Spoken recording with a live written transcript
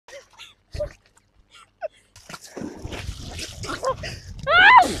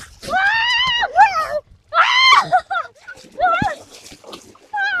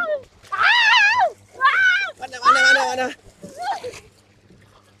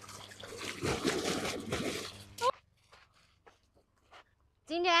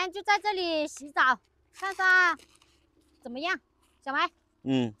天就在这里洗澡，看看怎么样？小梅，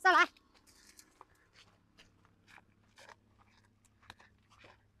上来。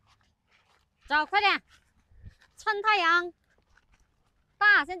走，快点，趁太阳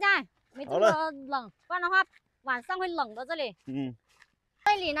大，现在没这么冷，不然的话晚上会冷的。这里，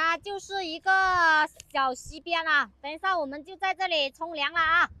这里呢就是一个小溪边啊，等一下我们就在这里冲凉了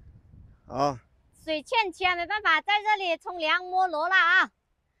啊。好，水欠缺，没办法，在这里冲凉摸螺了啊。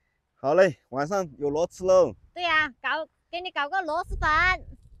好嘞，晚上有螺吃喽。对呀，给你搞个螺蛳粉。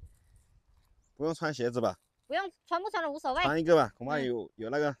不用穿鞋子吧？不用，穿不穿的无所谓。穿一个吧，恐怕有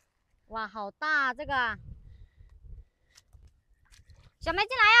那个。哇，好大这个！小梅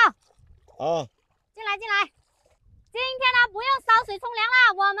进来啊！好，进来。今天呢，不用烧水冲凉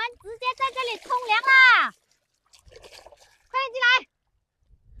了，我们直接在这里冲凉啦！快点进来，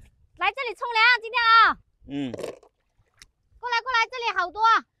来这里冲凉，今天啊！过来，这里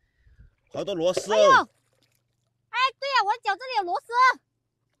好多螺丝哦。哎呦，哎，对呀，我脚这里有螺丝。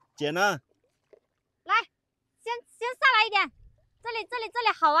捡呢？来，先上来一点。这里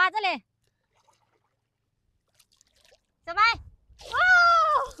好啊，这里。小梅，哦，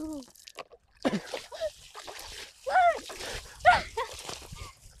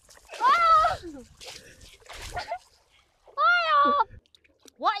哎呦，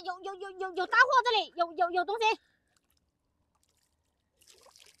哇，有大货，这里有东西。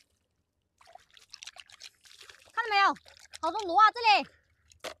看到没有？好多螺啊，这里。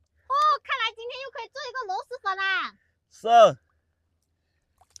哦，看来今天又可以做一个螺蛳粉啦。是。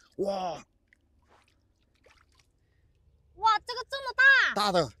哇，这个这么大！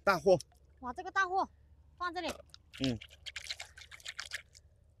大货！哇，这个大货放这里。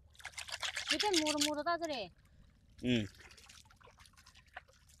随便摸得到这里。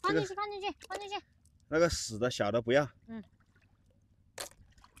放进去。那个死的小的不要。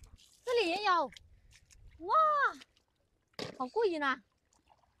这里也有。哇，好过瘾啊！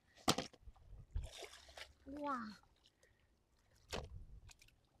哇。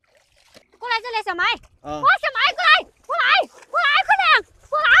过来这里，小梅。哇，小梅，过来，快点，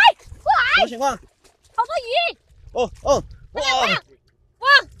过来！什么情况？好多鱼。快点！哇，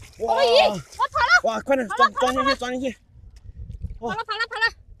好多鱼！我跑了。哇，快点钻进去！跑了。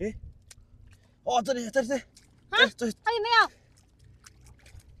诶，这里。这还有没有？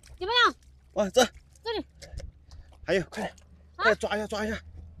有没有？哇，这里还有，快点抓一下！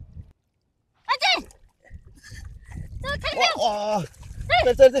哎，这个看见没有？哇，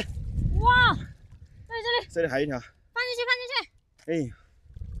这。哇，这里还有一条，放进去。哎，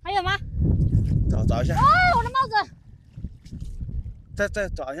还有吗？找一下。哦，我的帽子。再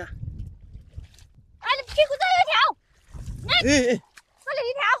找一下。哎，你屁股这里有一条。这里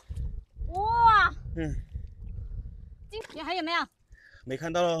一条。哇。今天还有没有？没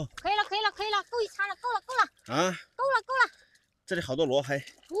看到喽。可以了，够一餐了，够了。啊？够了。这里好多螺还。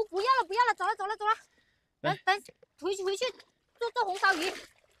不要了，走了。等回去做红烧鱼。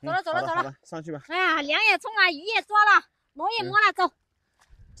走了，上去吧。哎呀，粮也冲了，鱼也抓了，螺也摸了，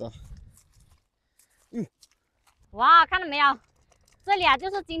走。哇，看到没有？这里啊，就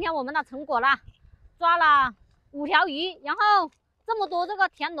是今天我们的成果了，抓了5条鱼，然后这么多这个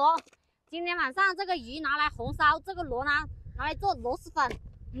田螺。今天晚上这个鱼拿来红烧，这个螺呢拿来做螺蛳粉，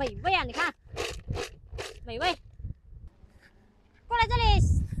美味啊！你看，美味。过来这里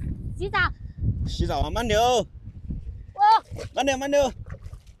洗澡。洗澡啊，慢点。慢点。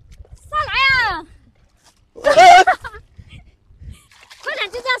上来啊！快点，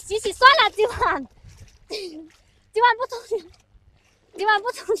就这样洗算了，今晚不冲凉。今晚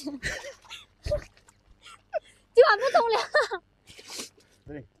不冲凉。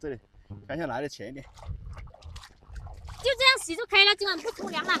这里，看一下来的浅一点。就这样洗就可以了，今晚不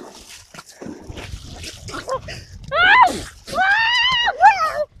冲凉了。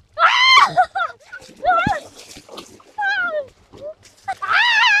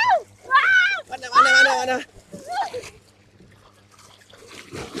慢点。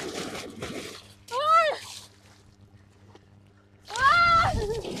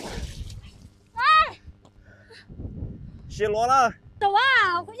洗螺了。走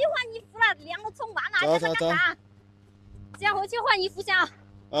啊，回去换衣服了，凉都冲完了，走。先回去换衣服先啊。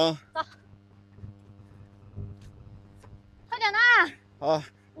走。快点啦！好。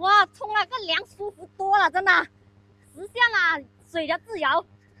哇，冲了个凉，舒服多了，真的，实现了水的自由。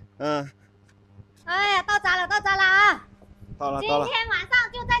哎呀，到家了啊！到了。今天晚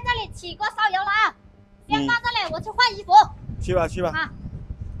上就在这里起锅烧油了啊！先放这里，我去换衣服。去吧。啊。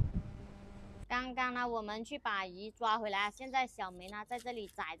刚刚呢，我们去把鱼抓回来，现在小梅呢在这里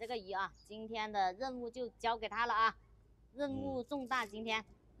宰这个鱼啊。今天的任务就交给她了啊，任务重大，今天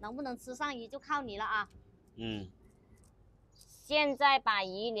能不能吃上鱼就靠你了啊。现在把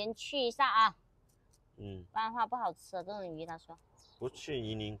鱼鳞去一下啊。不然的话不好吃的这种鱼，他说。不去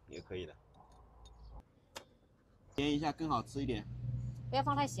鱼鳞也可以的，腌一下更好吃一点。不要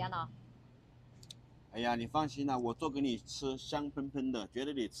放太咸了。哎呀，你放心啦，我做给你吃，香喷喷的，绝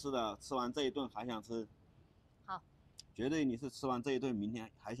对你吃完这一顿还想吃。好，绝对你是吃完这一顿，明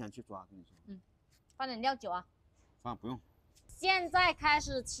天还想去抓，跟你说。放点料酒啊。放不用。现在开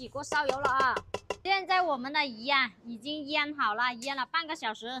始起锅烧油了啊！现在我们的鱼啊已经腌好了，腌了半个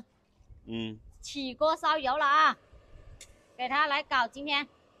小时。起锅烧油了啊！给它来搞今天。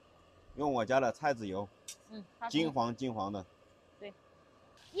用我家的菜籽油。金黄金黄的。对，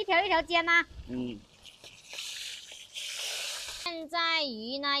一条一条煎呐。现在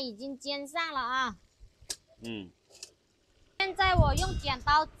鱼呢已经煎上了啊。现在我用剪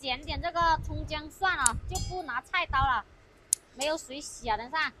刀剪点这个葱姜蒜了，就不拿菜刀了，没有水洗啊，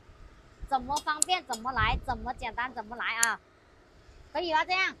等下怎么方便怎么来，怎么简单怎么来啊，可以吧？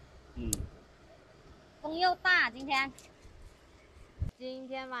这样。风又大，今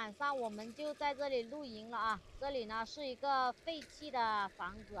天晚上我们就在这里露营了啊。这里呢是一个废弃的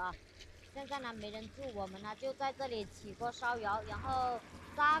房子啊，现在呢没人住，我们呢就在这里起锅烧油，然后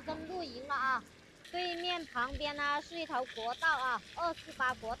扎根露营了啊。对面旁边呢是一条国道啊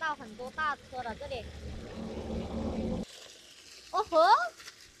，248国道，很多大车的这里。哦呵，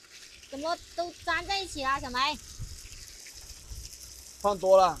怎么都粘在一起了，小梅？放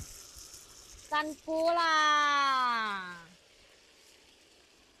多了。粘锅啦。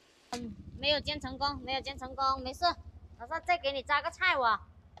没有煎成功，没事，老师再给你扎个菜我。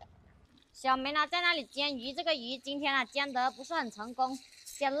小梅呢在那里煎鱼，这个鱼今天啊煎得不是很成功，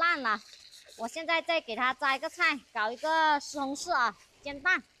煎烂了。我现在再给它扎一个菜，搞一个西红柿啊，煎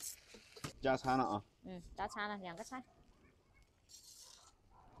蛋。加餐了啊。加餐了2个菜。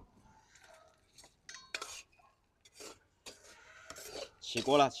起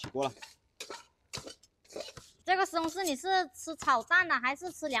锅了。这个西红柿你是吃炒蛋的还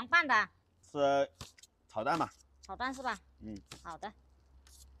是吃凉拌的？吃炒蛋吧。炒蛋是吧？好的。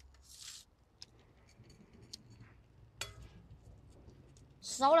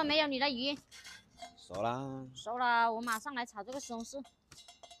熟了没有你的鱼？熟啦。熟了，我马上来炒这个西红柿。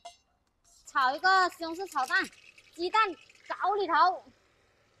炒一个西红柿炒蛋，鸡蛋搞里头。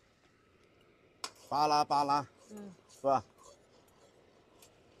巴拉巴拉。是吧？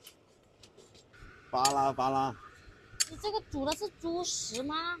巴拉巴拉。你这个煮的是猪食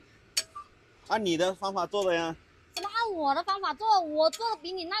吗？按你的方法做的呀。怎么按我的方法做？我做的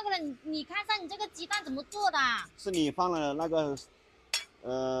比你那个的，你看看你这个鸡蛋怎么做的？是你放了那个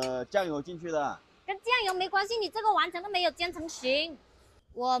酱油进去的。跟酱油没关系，你这个完全都没有煎成型。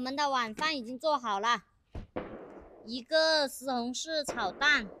我们的晚饭已经做好了，一个西红柿炒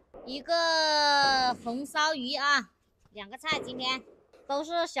蛋，一个红烧鱼啊，2个菜今天都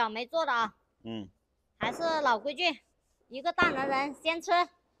是小梅做的啊。还是老规矩，一个大男人先吃。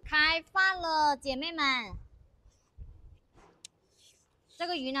开饭了，姐妹们。这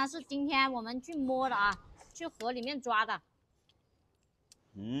个鱼呢是今天我们去摸的啊，去河里面抓的。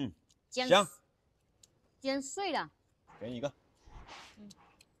香。煎碎了。给你一个。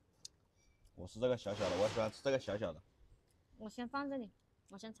我是这个小小的，我喜欢吃这个小小的。我先放这里，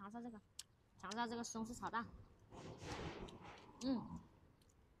我先尝尝这个，西红柿炒蛋。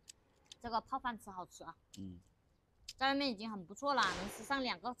这个泡饭吃好吃啊。在外面已经很不错了，能吃上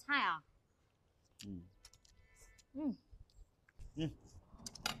2个菜啊。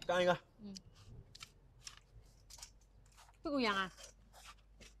干一个。这个香啊！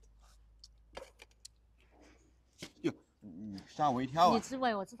哟，吓我一跳啊！你吃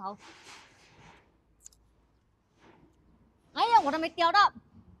尾，我吃头。哎呀，我都没叼到。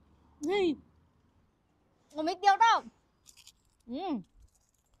我没叼到。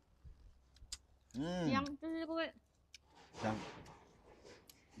香，就是这个味。香。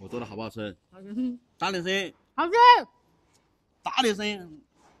我做的好不好吃？好吃。大点声音。好吃。大点声音。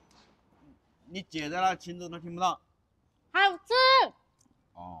你姐在那亲自都听不到。好吃。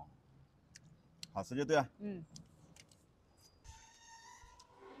哦。好吃就对了。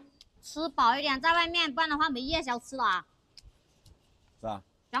吃饱一点，在外面，不然的话没夜宵吃了啊。是啊。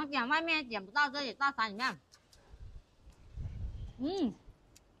想点外面点不到，这里大山里面。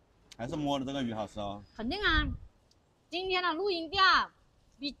还是摸的这个鱼好吃哦。肯定啊，今天的露营地啊，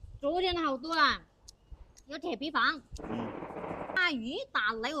比昨天的好多了，有铁皮房。大鱼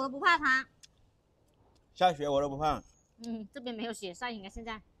打雷我都不怕它。下雪我都不怕。这边没有雪下，应该现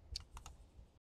在。